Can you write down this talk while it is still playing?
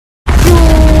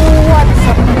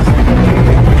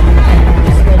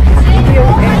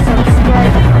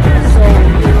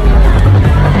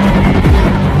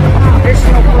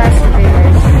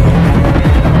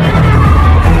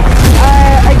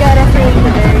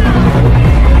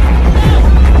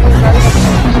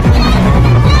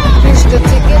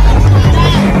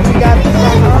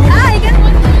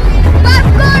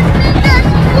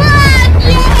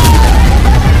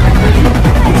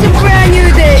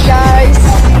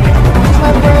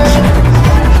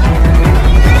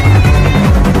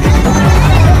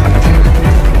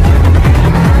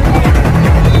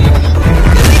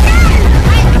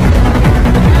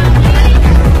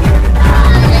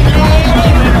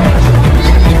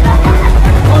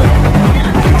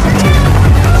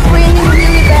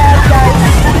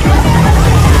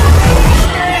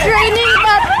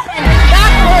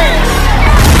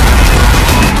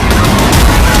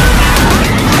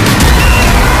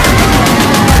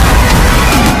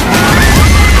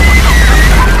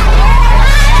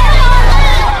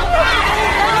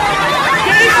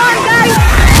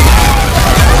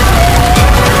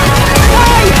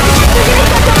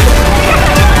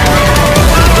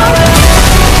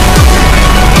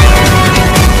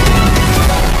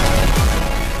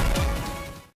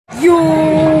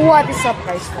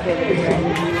guys today.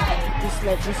 Please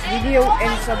like this video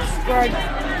and subscribe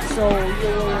so you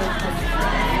will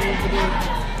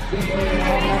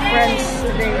my friends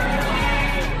today.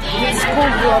 It's school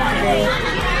vlog today.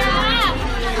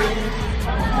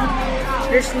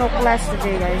 There's no class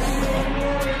today, guys.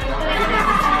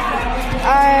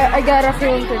 I got a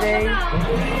film today.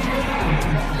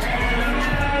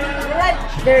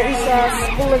 There is a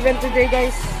school event today,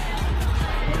 guys.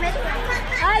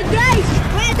 Hi guys,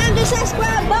 welcome to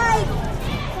subscribe. Bye.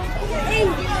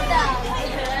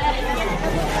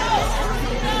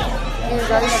 Hey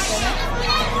guys,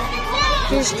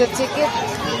 here's the ticket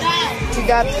to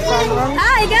that fun run.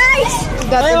 Hi guys, to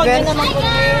that event.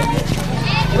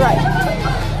 Right.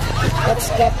 Let's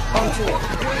get onto it.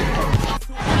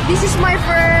 This is my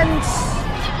friends.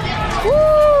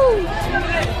 Woo!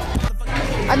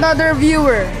 Another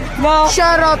viewer. no.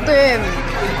 Shout out to him.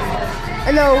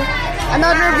 Hello.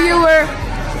 Another viewer.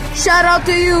 Shout out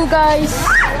to you guys.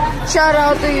 Shout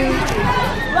out to you.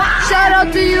 Shout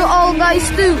out to you all guys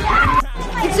too.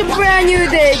 It's a brand new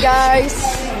day, guys.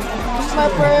 This is my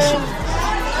friend.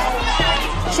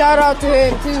 Shout out to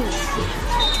him too.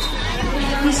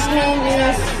 His name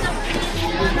is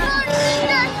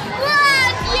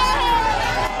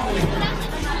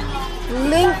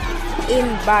link in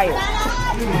bio.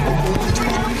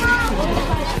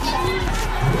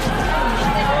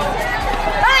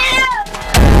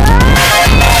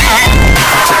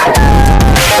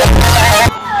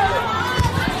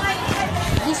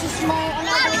 This is my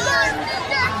another friend.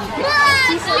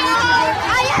 He's a YouTuber.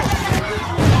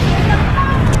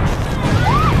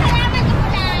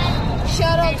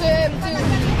 Shout out to him too.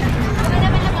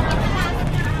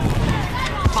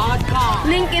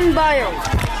 Link in bio.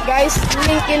 Guys,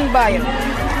 link in bio.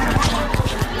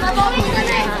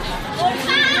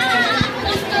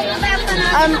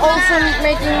 I'm also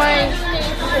making my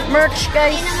merch,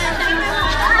 guys.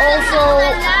 Also,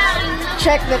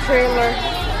 check the trailer.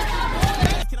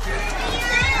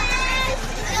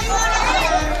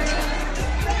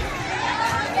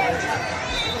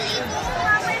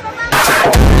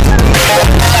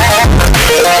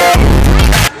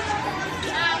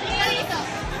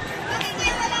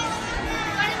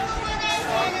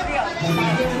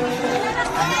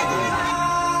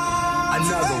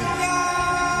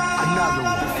 Another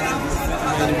one.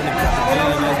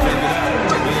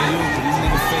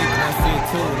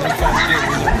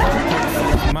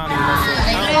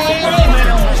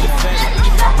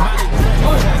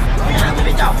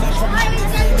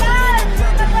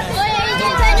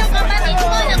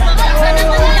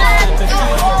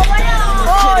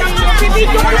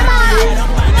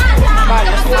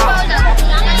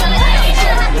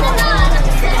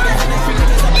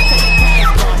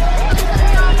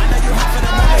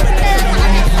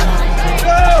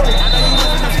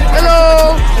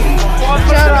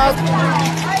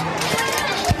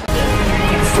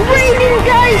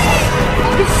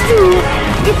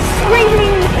 It's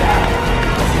raining.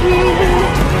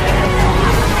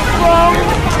 Wow.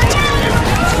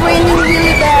 It's raining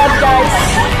really bad, guys.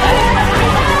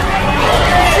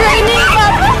 It's raining,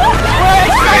 but we're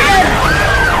excited.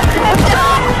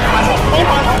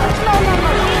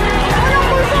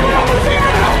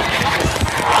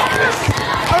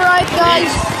 Alright,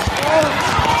 guys.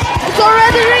 It's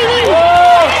already raining.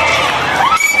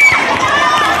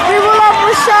 We will have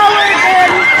a shower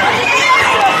and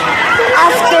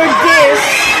after this,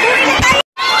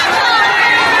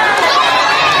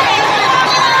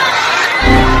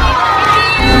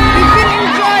 we've been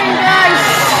enjoying, guys.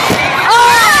 Oh,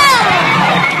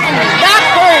 that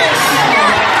hurts.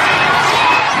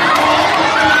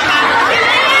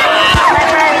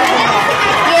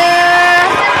 Yeah,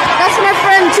 that's my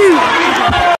friend too.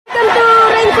 Welcome to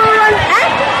Raincoran.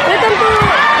 Welcome to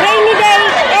rainy day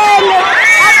and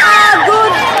a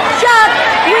good shot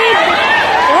with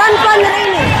one fun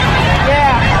raining.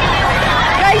 Yeah.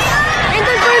 Guys,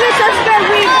 enter for the subscribe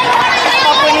with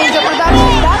Papa Ninja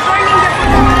Production.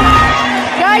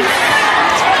 Guys,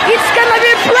 it's gonna be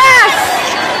a blast.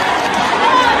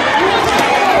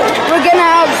 We're gonna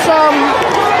have some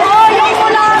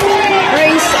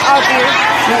race out here.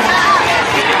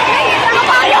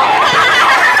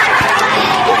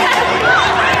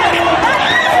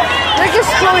 They're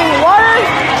just throwing water,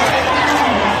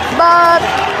 but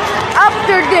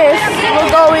after this, we're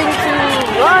going to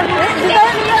run.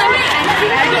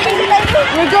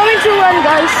 We're going to run,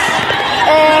 guys,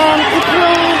 and it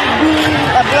will be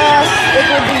a blast. It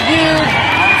will be good.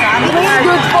 It will be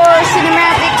good for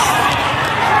cinematics.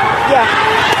 Yeah.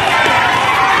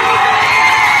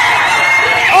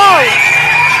 Oh!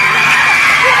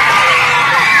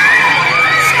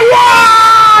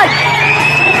 Squad!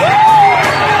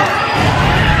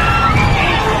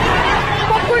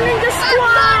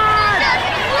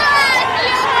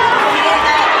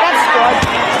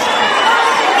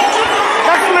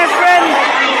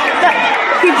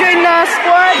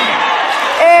 squad.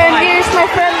 And here's my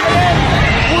friend again,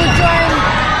 who joined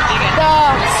the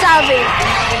Savage.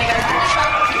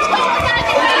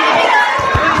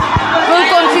 We'll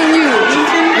continue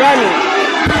running.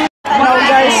 Now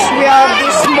guys, we have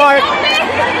this mark.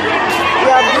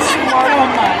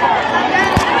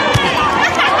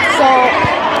 So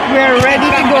we're ready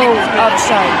to go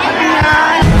outside.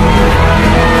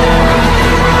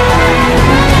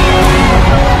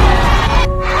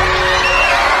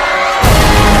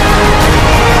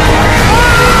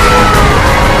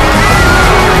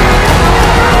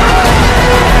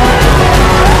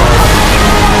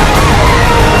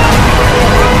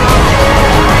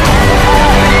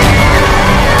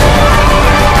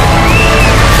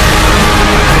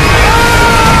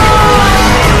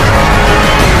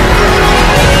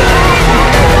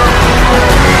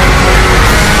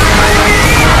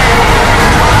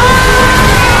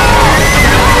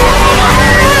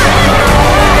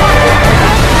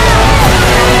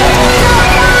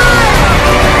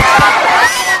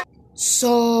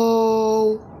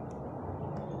 So,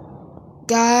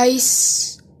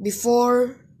 guys,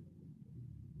 before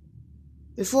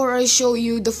I show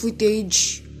you the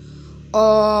footage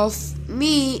of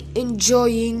me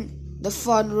enjoying the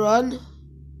fun run,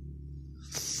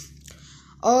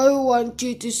 I want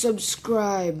you to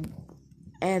subscribe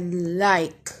and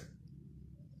like.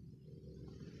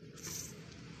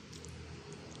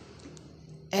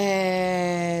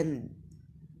 And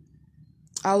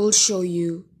I will show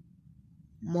you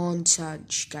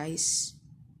montage, guys.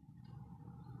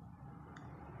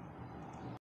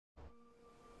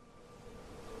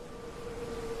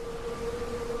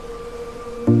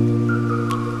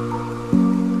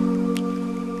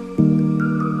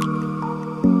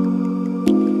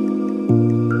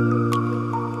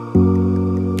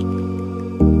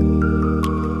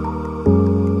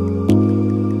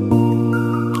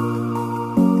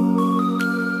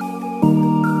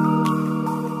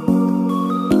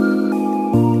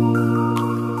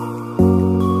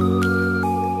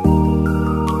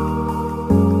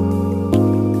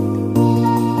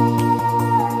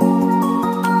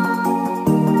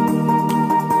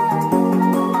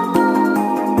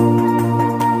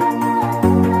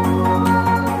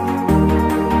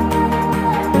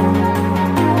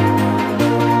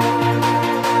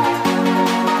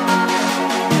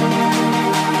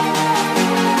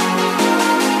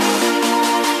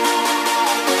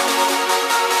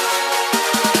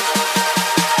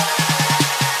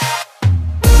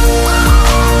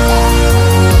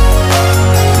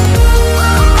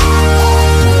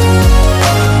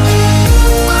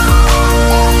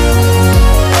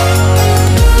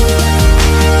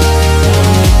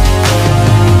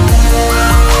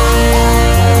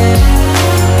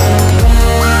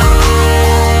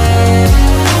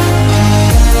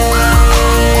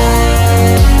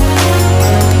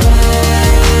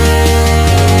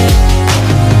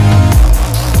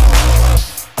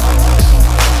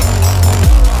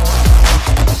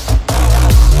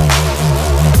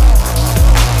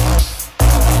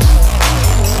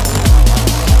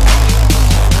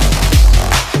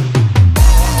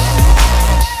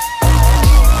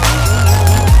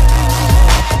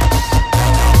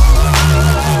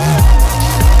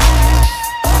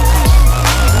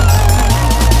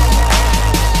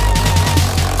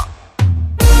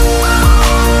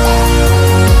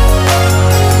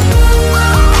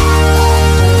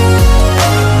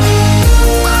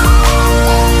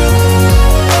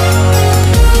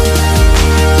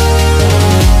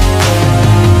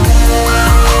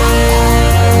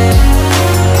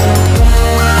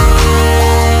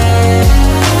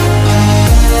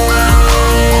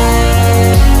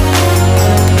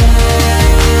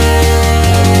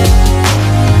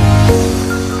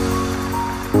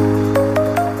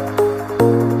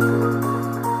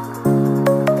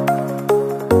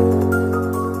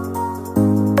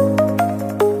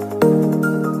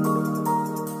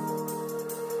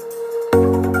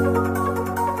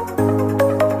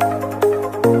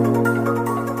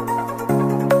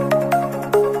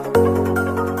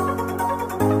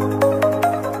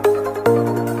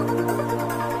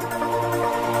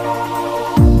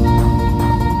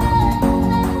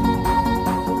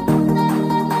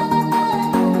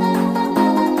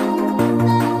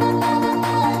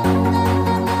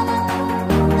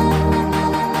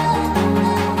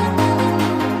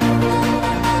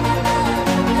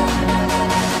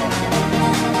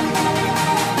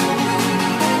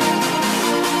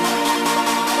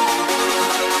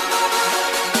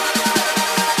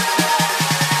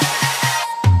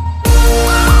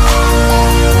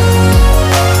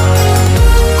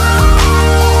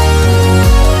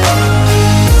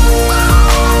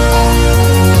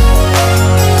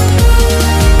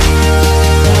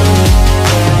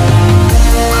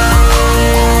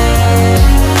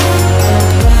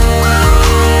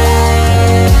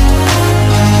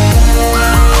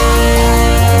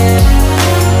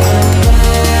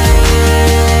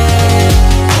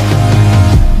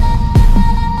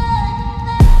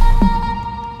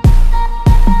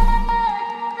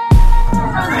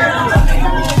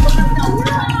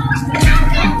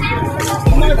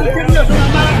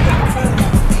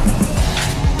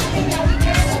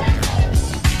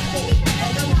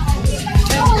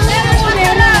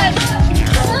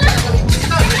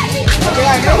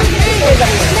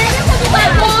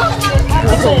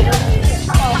 also.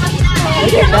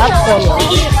 Look at that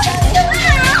color.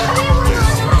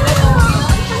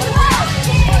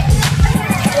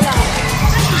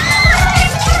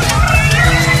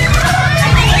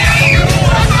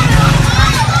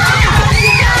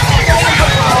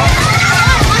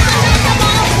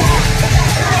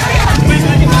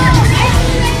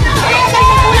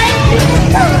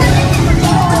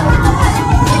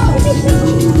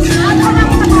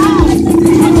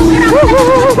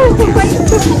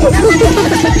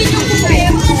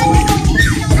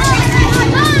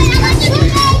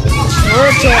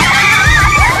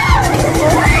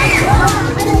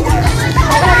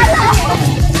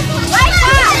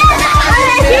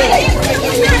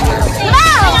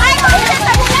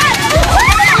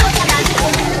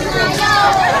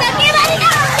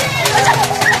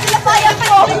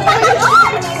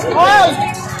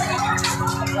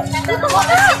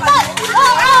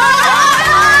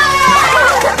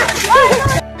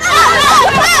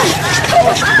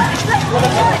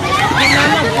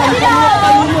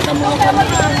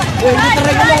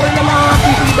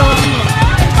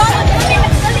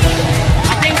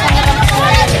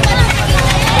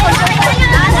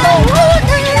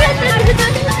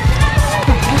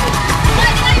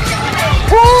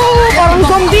 Parang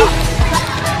zombie.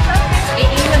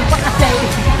 Iilan pa kasi.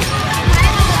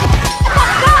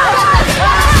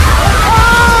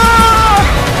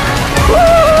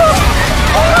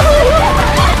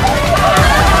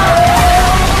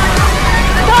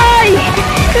 Hoy!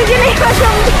 Tugilan ko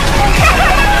zombie.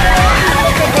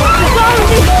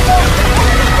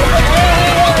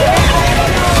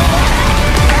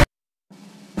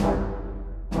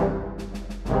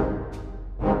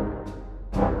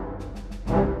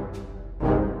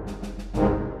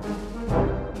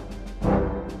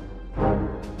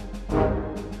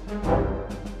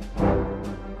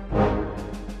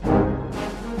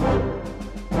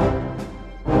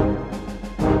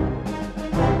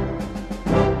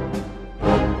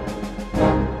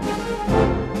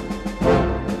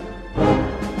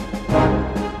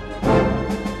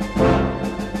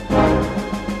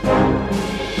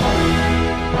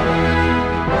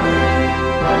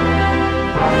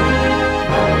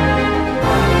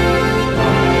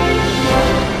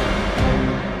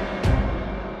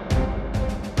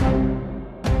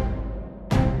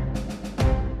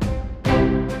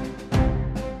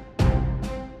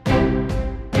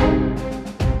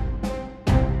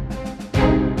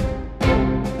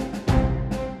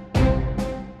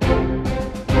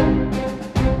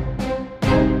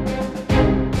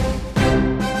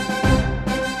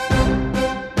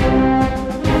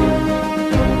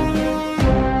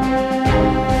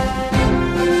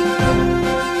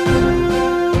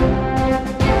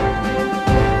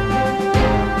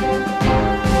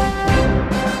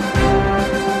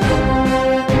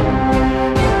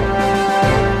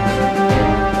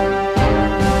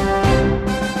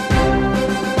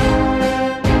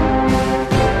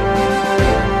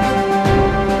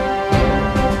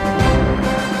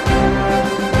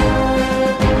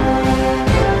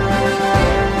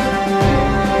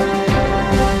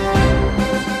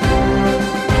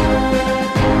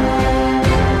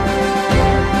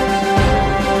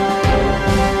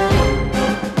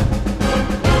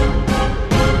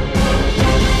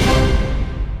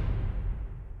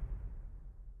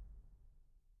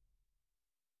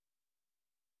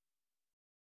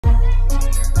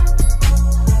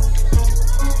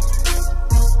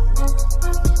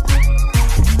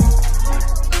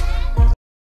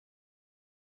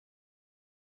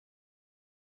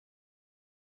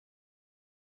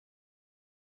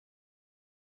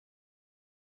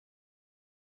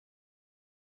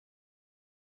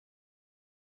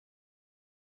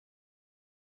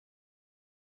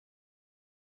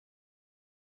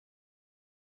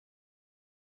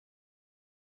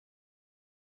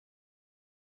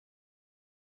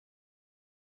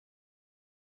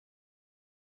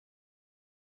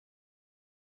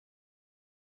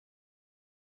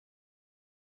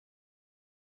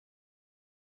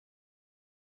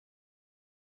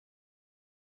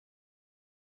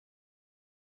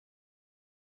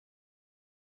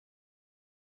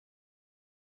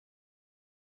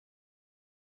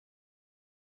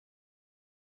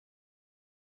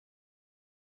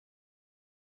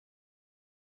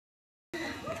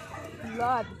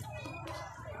 God.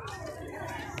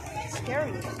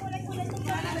 Scary.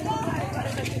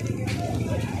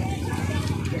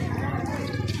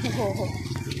 Oh.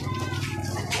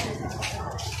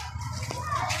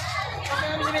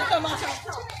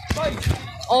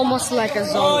 Almost like a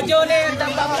zombie.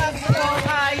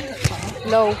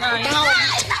 Low.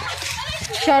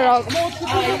 Shut up.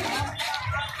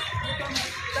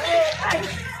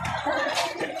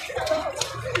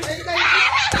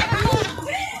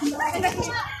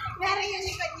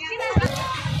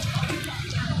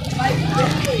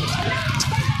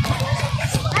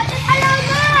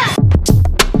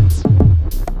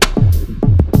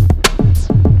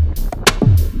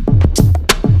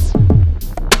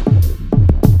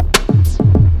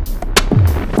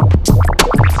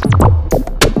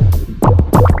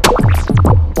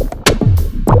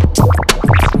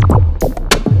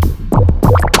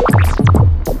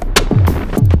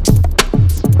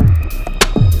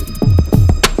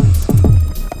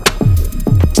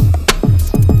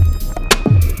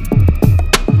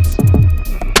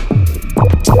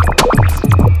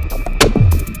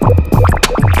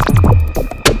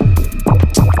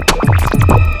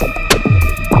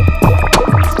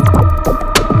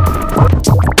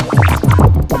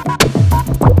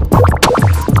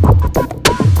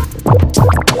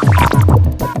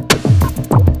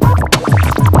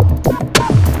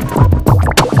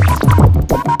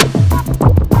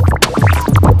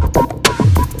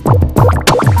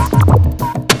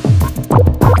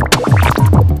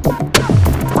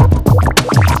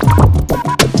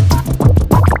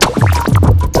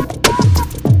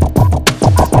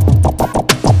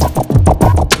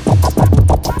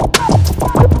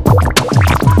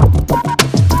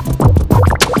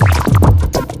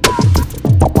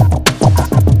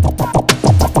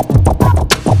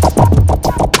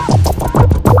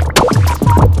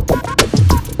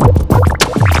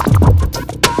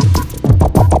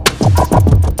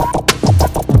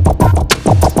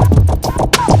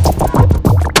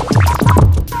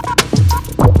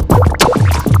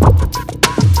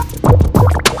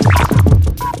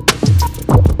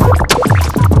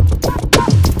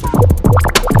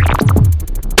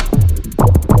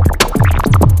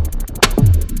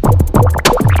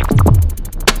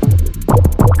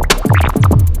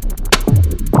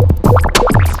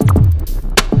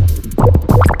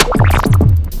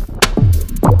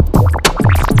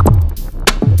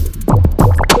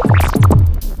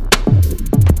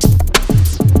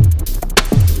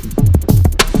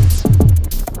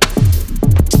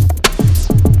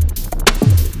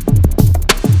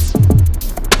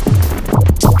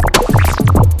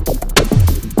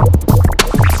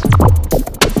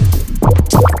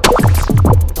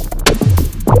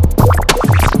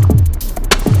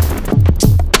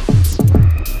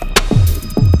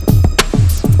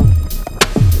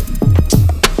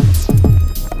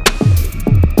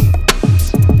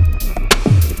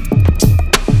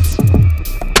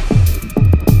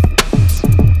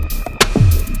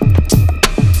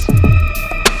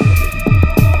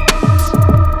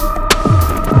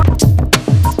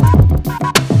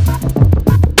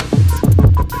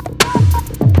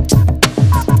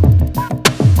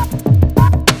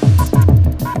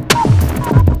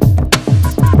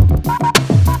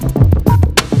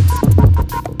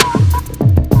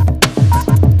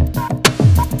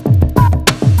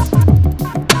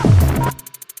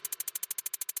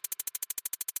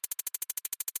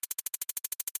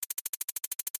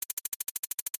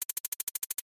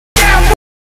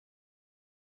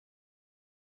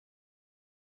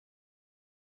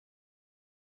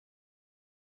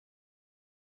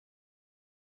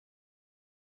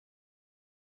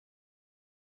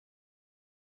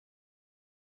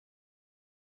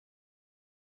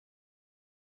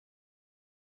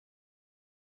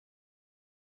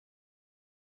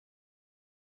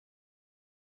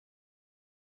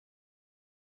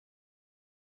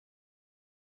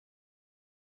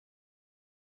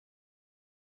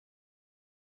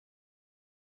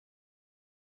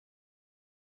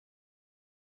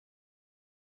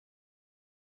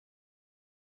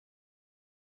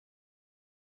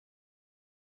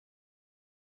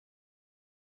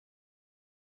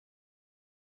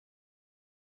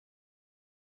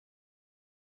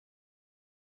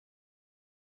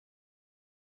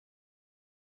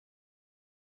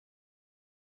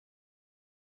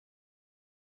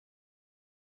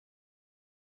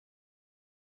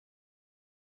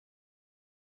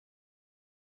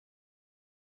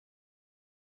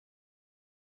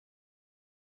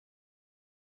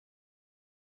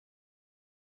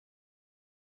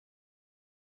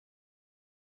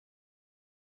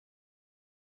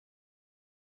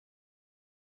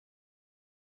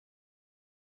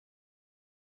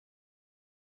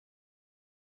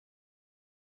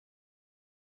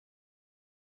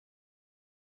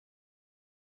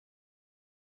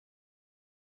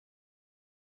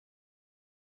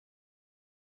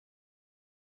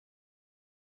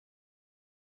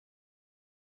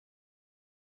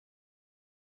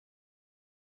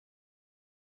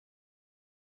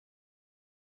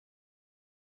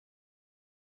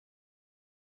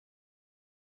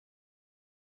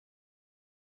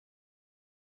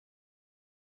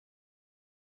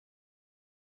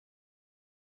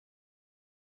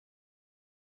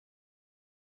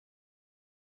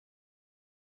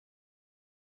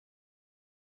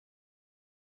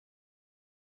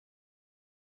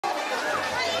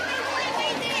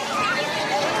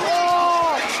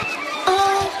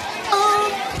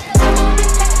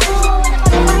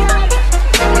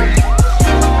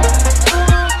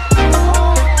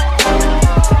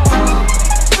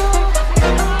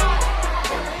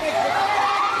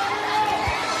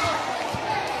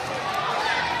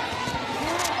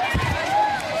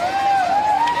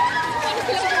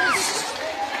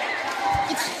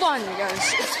 fun, guys.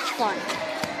 It's fun.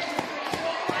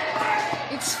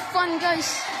 It's fun,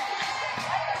 guys.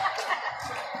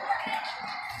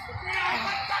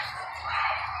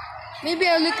 Maybe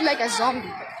I look like a zombie.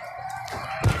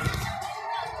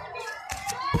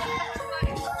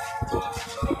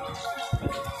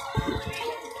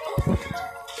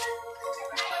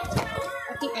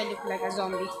 I think I look like a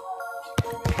zombie.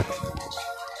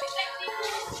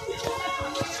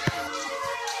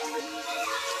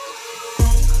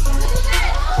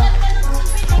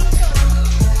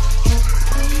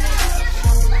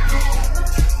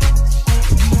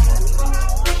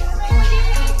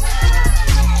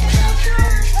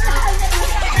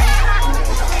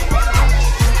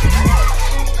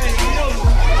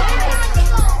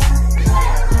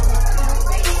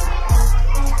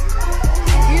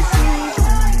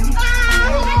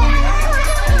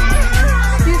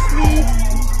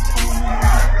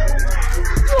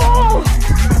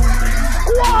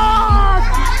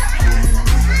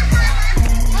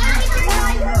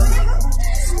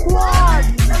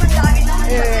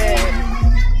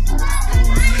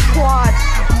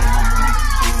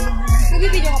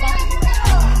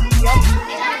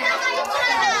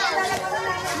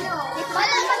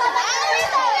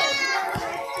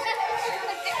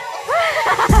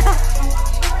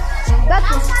 That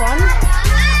was fun.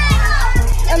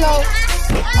 Hello.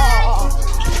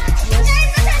 Yes.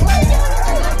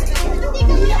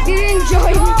 Did you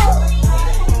enjoy?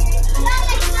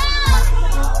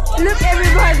 Look,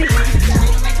 everybody.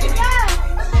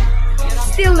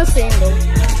 Still the same though.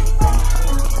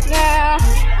 Yeah.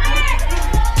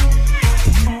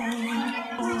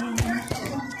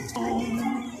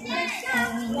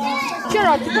 Shout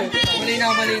out today.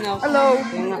 Malinaw. Hello.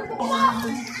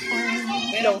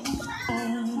 Hello.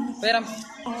 Peram.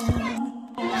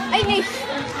 Ay, nice.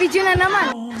 Video na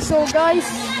naman. So, guys,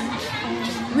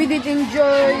 we did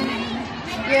enjoy.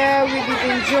 Yeah, we did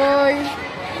enjoy.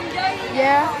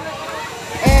 Yeah.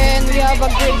 And we have a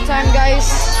great time, guys.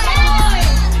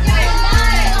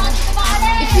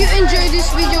 If you enjoy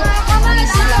this video,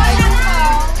 please like.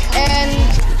 And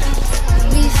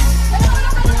please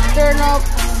turn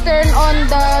on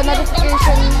the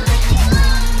notification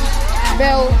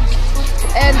bell.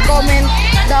 And comment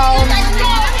down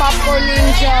Popcorn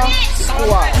Ninja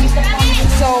Squad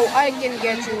so I can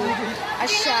get you a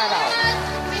shout out.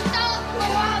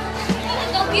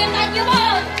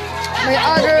 My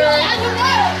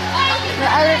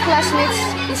other classmates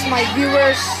is my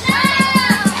viewers.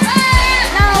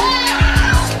 Now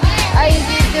I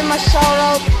give them a shout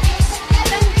out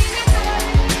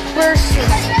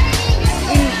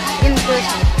in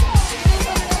person.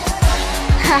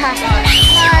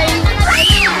 My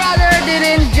brother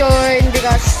didn't join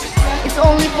because it's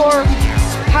only for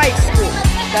high school,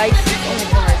 guys. It's only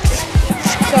for high school.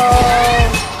 So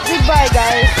goodbye,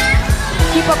 guys.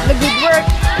 Keep up the good work,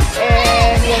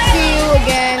 and we'll see you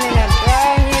again